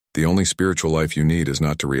The only spiritual life you need is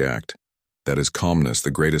not to react. That is calmness,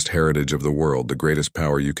 the greatest heritage of the world, the greatest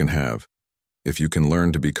power you can have. If you can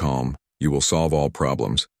learn to be calm, you will solve all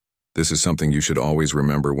problems. This is something you should always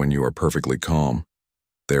remember when you are perfectly calm.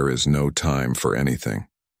 There is no time for anything.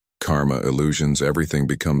 Karma, illusions, everything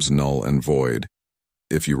becomes null and void.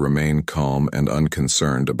 If you remain calm and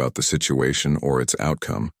unconcerned about the situation or its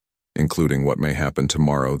outcome, including what may happen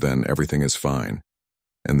tomorrow, then everything is fine.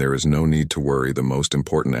 And there is no need to worry. The most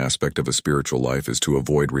important aspect of a spiritual life is to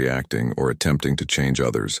avoid reacting or attempting to change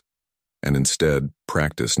others, and instead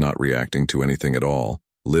practice not reacting to anything at all.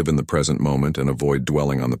 Live in the present moment and avoid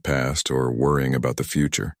dwelling on the past or worrying about the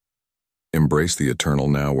future. Embrace the eternal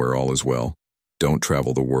now where all is well. Don't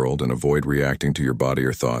travel the world and avoid reacting to your body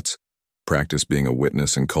or thoughts. Practice being a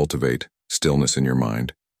witness and cultivate stillness in your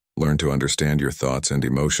mind. Learn to understand your thoughts and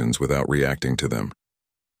emotions without reacting to them.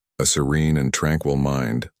 A serene and tranquil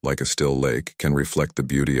mind, like a still lake, can reflect the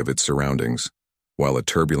beauty of its surroundings, while a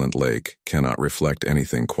turbulent lake cannot reflect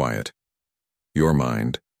anything quiet. Your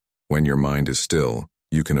mind, when your mind is still,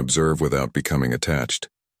 you can observe without becoming attached.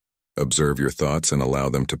 Observe your thoughts and allow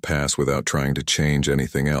them to pass without trying to change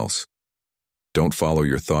anything else. Don't follow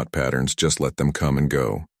your thought patterns, just let them come and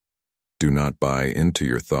go. Do not buy into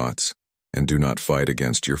your thoughts, and do not fight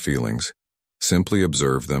against your feelings. Simply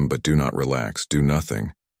observe them, but do not relax, do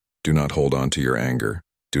nothing. Do not hold on to your anger.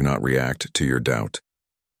 Do not react to your doubt.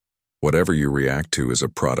 Whatever you react to is a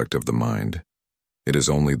product of the mind. It is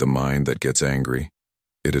only the mind that gets angry.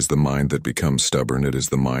 It is the mind that becomes stubborn. It is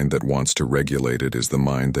the mind that wants to regulate. It is the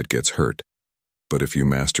mind that gets hurt. But if you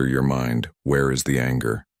master your mind, where is the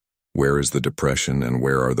anger? Where is the depression, and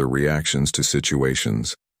where are the reactions to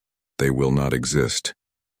situations? They will not exist.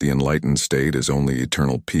 The enlightened state is only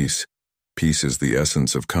eternal peace. Peace is the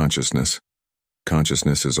essence of consciousness.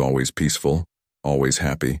 Consciousness is always peaceful, always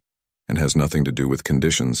happy, and has nothing to do with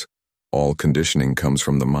conditions. All conditioning comes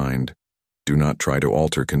from the mind. Do not try to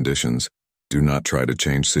alter conditions. Do not try to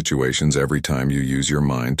change situations every time you use your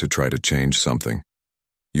mind to try to change something.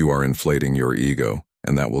 You are inflating your ego,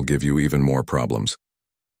 and that will give you even more problems.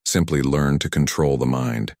 Simply learn to control the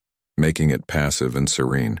mind, making it passive and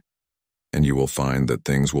serene, and you will find that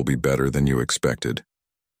things will be better than you expected.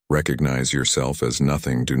 Recognize yourself as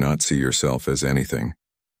nothing, do not see yourself as anything,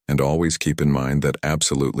 and always keep in mind that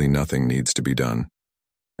absolutely nothing needs to be done.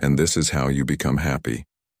 And this is how you become happy.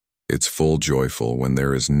 It's full joyful when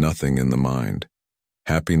there is nothing in the mind.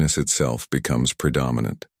 Happiness itself becomes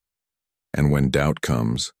predominant. And when doubt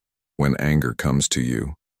comes, when anger comes to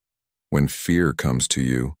you, when fear comes to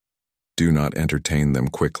you, do not entertain them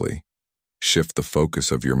quickly. Shift the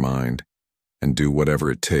focus of your mind and do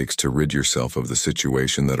whatever it takes to rid yourself of the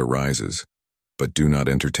situation that arises. But do not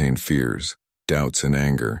entertain fears, doubts, and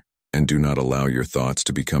anger, and do not allow your thoughts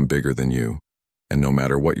to become bigger than you. And no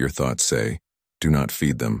matter what your thoughts say, do not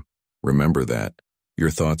feed them. Remember that. Your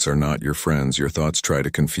thoughts are not your friends. Your thoughts try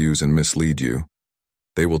to confuse and mislead you.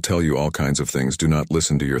 They will tell you all kinds of things. Do not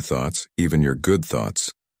listen to your thoughts, even your good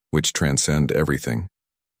thoughts, which transcend everything.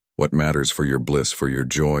 What matters for your bliss, for your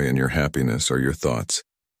joy, and your happiness are your thoughts.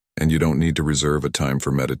 And you don't need to reserve a time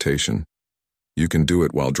for meditation. You can do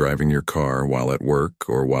it while driving your car, while at work,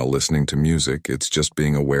 or while listening to music. It's just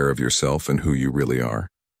being aware of yourself and who you really are.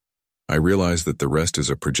 I realize that the rest is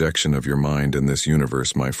a projection of your mind, and this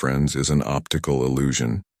universe, my friends, is an optical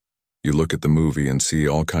illusion. You look at the movie and see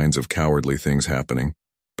all kinds of cowardly things happening,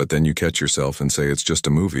 but then you catch yourself and say it's just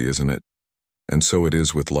a movie, isn't it? And so it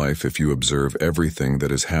is with life. If you observe everything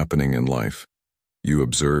that is happening in life, you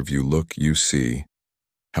observe, you look, you see.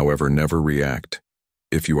 However, never react.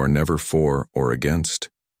 If you are never for or against.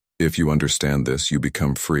 If you understand this, you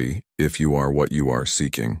become free. If you are what you are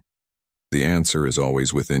seeking. The answer is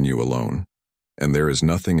always within you alone. And there is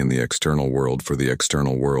nothing in the external world, for the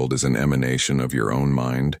external world is an emanation of your own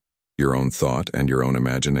mind, your own thought, and your own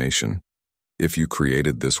imagination. If you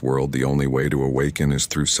created this world, the only way to awaken is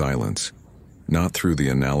through silence. Not through the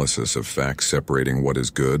analysis of facts separating what is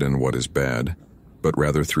good and what is bad, but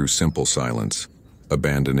rather through simple silence,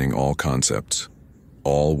 abandoning all concepts,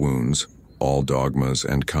 all wounds, all dogmas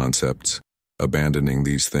and concepts, abandoning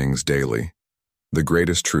these things daily. The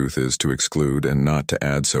greatest truth is to exclude and not to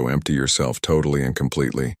add, so empty yourself totally and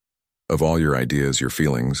completely. Of all your ideas, your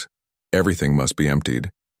feelings, everything must be emptied,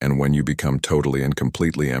 and when you become totally and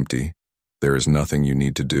completely empty, there is nothing you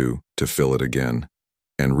need to do to fill it again.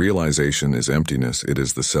 And realization is emptiness. It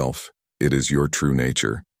is the self. It is your true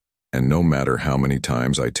nature. And no matter how many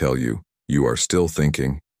times I tell you, you are still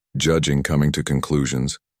thinking, judging, coming to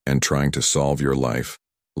conclusions, and trying to solve your life,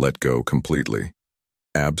 let go completely.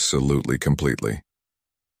 Absolutely completely.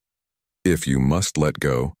 If you must let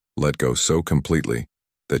go so completely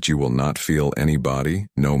that you will not feel any body,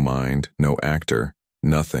 no mind, no actor,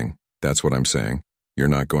 nothing. That's what I'm saying. You're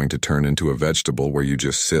not going to turn into a vegetable where you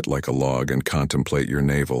just sit like a log and contemplate your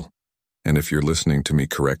navel. And if you're listening to me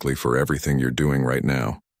correctly for everything you're doing right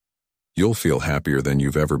now, you'll feel happier than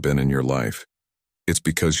you've ever been in your life. It's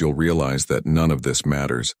because you'll realize that none of this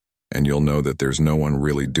matters, and you'll know that there's no one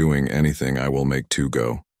really doing anything I will make to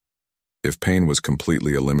go. If pain was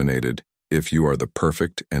completely eliminated, if you are the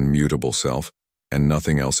perfect and mutable self, and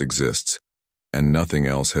nothing else exists, and nothing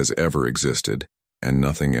else has ever existed, and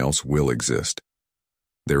nothing else will exist.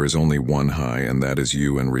 There is only one high, and that is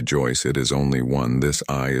you, and rejoice, it is only one. This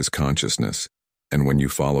I is consciousness, and when you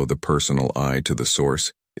follow the personal I to the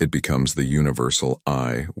source, it becomes the universal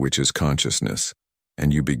I, which is consciousness,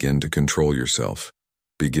 and you begin to control yourself.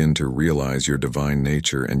 Begin to realize your divine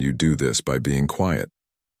nature, and you do this by being quiet.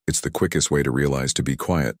 It's the quickest way to realize to be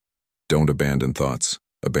quiet. Don't abandon thoughts,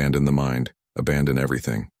 abandon the mind, abandon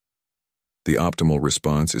everything. The optimal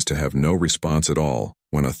response is to have no response at all.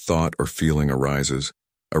 When a thought or feeling arises,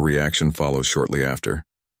 a reaction follows shortly after.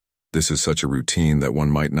 This is such a routine that one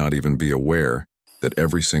might not even be aware that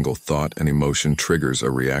every single thought and emotion triggers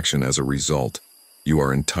a reaction as a result. You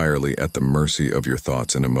are entirely at the mercy of your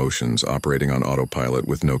thoughts and emotions, operating on autopilot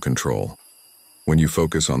with no control. When you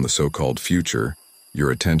focus on the so-called future,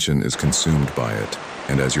 your attention is consumed by it,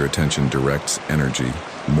 and as your attention directs energy,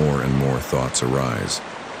 more and more thoughts arise,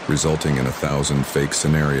 resulting in 1,000 fake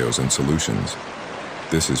scenarios and solutions.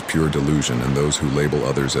 This is pure delusion, and those who label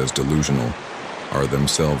others as delusional are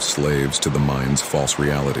themselves slaves to the mind's false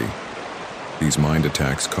reality. These mind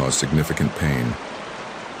attacks cause significant pain,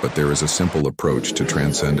 but there is a simple approach to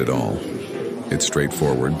transcend it all. It's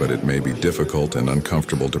straightforward, but it may be difficult and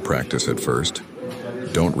uncomfortable to practice at first.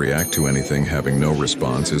 Don't react to anything. Having no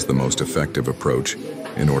response is the most effective approach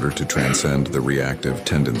in order to transcend the reactive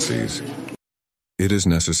tendencies. It is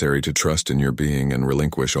necessary to trust in your being and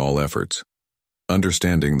relinquish all efforts.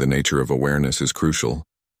 Understanding the nature of awareness is crucial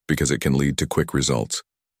because it can lead to quick results.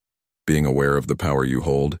 Being aware of the power you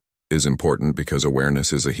hold is important because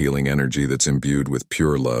awareness is a healing energy that's imbued with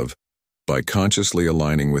pure love. By consciously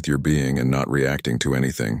aligning with your being and not reacting to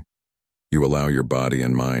anything, you allow your body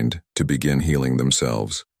and mind to begin healing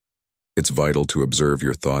themselves. It's vital to observe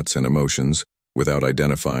your thoughts and emotions without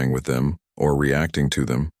identifying with them or reacting to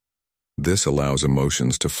them. This allows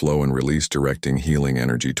emotions to flow and release, directing healing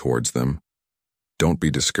energy towards them. Don't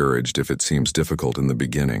be discouraged if it seems difficult in the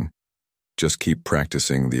beginning. Just keep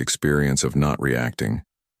practicing the experience of not reacting.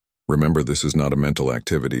 Remember, this is not a mental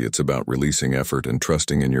activity, it's about releasing effort and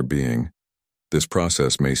trusting in your being. This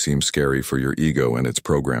process may seem scary for your ego and its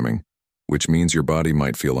programming, which means your body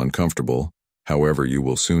might feel uncomfortable. However, you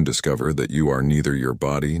will soon discover that you are neither your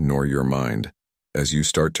body nor your mind. As you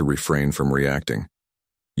start to refrain from reacting,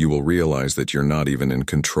 you will realize that you're not even in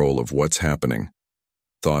control of what's happening.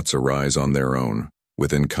 Thoughts arise on their own,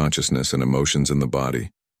 within consciousness, and emotions in the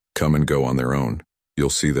body come and go on their own. You'll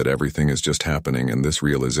see that everything is just happening, and this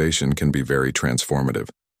realization can be very transformative.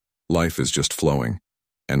 Life is just flowing,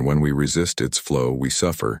 and when we resist its flow, we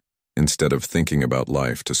suffer. Instead of thinking about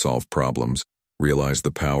life to solve problems, realize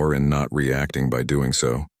the power in not reacting. By doing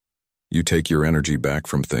so, you take your energy back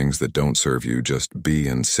from things that don't serve you. Just be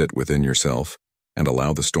and sit within yourself, and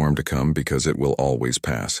allow the storm to come, because it will always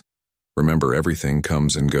pass. Remember, everything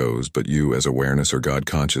comes and goes, but you as awareness or God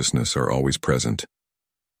consciousness are always present.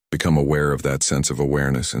 Become aware of that sense of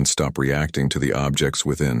awareness and stop reacting to the objects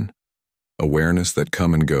within. Awareness that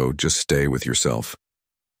come and go, just stay with yourself.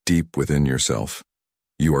 Deep within yourself.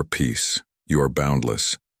 You are peace. You are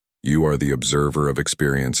boundless. You are the observer of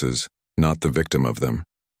experiences, not the victim of them.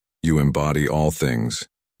 You embody all things.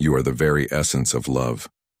 You are the very essence of love.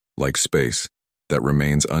 Like space, that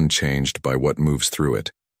remains unchanged by what moves through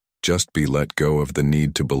it. Just be let go of the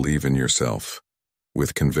need to believe in yourself,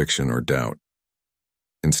 with conviction or doubt.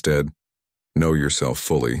 Instead, know yourself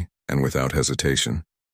fully and without hesitation.